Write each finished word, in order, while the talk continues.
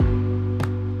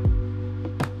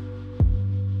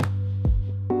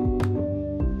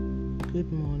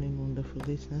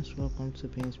listeners. Welcome to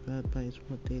Be Inspired by His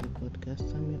Word Daily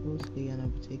Podcast. I'm your host, Lee, and I'll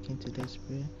be taking today's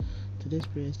prayer. Today's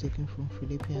prayer is taken from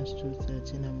Philippians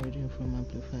 2:13. I'm reading from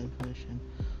Amplified Version.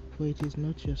 For it is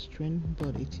not your strength,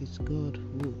 but it is God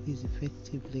who is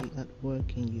effectively at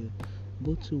work in you,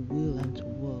 both to will and to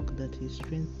work, that is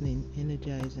strengthening,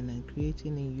 energizing, and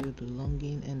creating in you the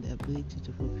longing and the ability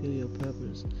to fulfill your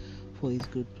purpose for His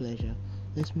good pleasure.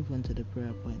 Let's move on to the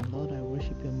prayer point. Lord, I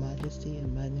worship your majesty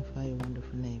and magnify your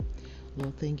wonderful name.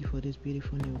 Lord, thank you for this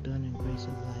beautiful new dawn and grace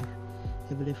of life.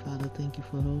 Heavenly Father, thank you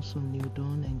for awesome new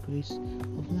dawn and grace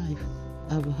of life.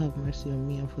 Have mercy on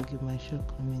me and forgive my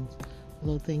shortcomings.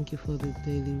 Lord, thank you for the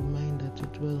daily reminder to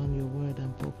dwell on your word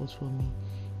and purpose for me.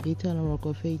 Eternal Rock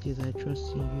of Ages, I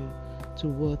trust in you to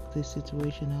work this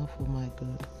situation out for my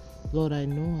good. Lord, I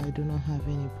know I do not have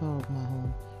any power of my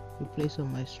own. Replace all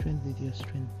my strength with your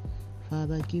strength.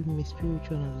 Father, give me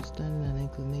spiritual understanding and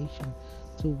inclination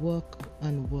to work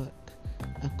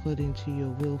according to your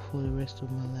will for the rest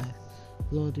of my life.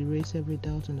 Lord, erase every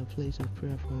doubt in the place of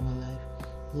prayer from my life.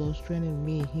 Lord, strengthen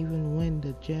me even when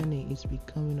the journey is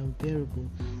becoming unbearable.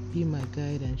 Be my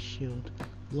guide and shield.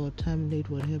 Lord, terminate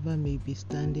whatever may be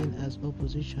standing as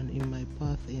opposition in my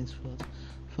path henceforth.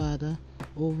 Father,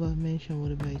 mention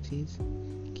whatever it is.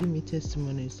 Give me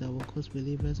testimonies that will cause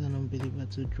believers and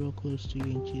unbelievers to draw close to you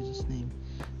in Jesus' name.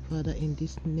 Father, in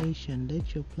this nation,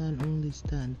 let your plan only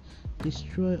stand.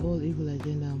 Destroy all evil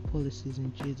agenda and policies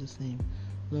in Jesus' name.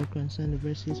 Lord, concern the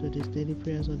verses for these daily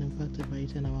prayers all impacted by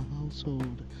it in our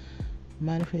household.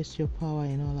 Manifest your power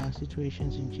in all our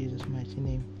situations in Jesus' mighty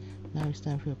name. Now it's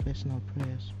time for your personal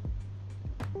prayers.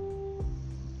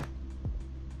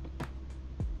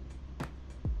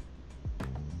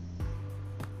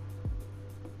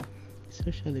 So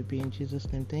shall it be in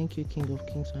Jesus' name. Thank you, King of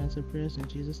Kings, for answer prayers. In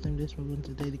Jesus' name, let's move on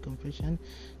to daily confession.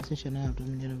 Sin shall not have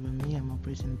dominion over me. I'm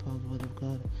operating the power of the word of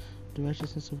God. The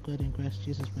righteousness of God in Christ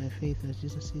Jesus by faith, as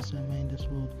Jesus is my in this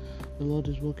world. The Lord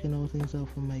is working all things out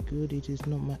for my good. It is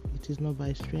not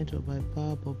by strength or by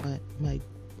power, but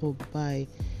by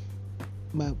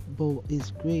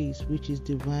His grace, which is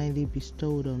divinely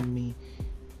bestowed on me.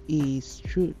 His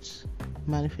truth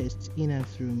manifests in and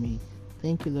through me.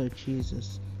 Thank you, Lord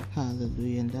Jesus.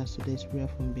 Hallelujah. And that's today's prayer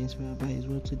from Being Inspired by His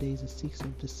Word. Today is the 6th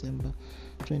of December,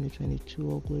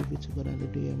 2022. All glory be to God.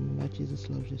 Hallelujah. Remember, Jesus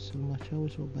loves you so much.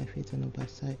 Always walk by faith and not by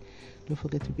sight. Don't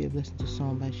forget to be a blessing to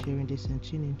someone by sharing this and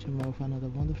tuning in tomorrow for another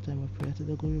wonderful time of prayer to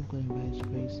the glory of God and by His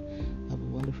grace. Have a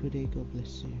wonderful day. God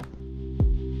bless you.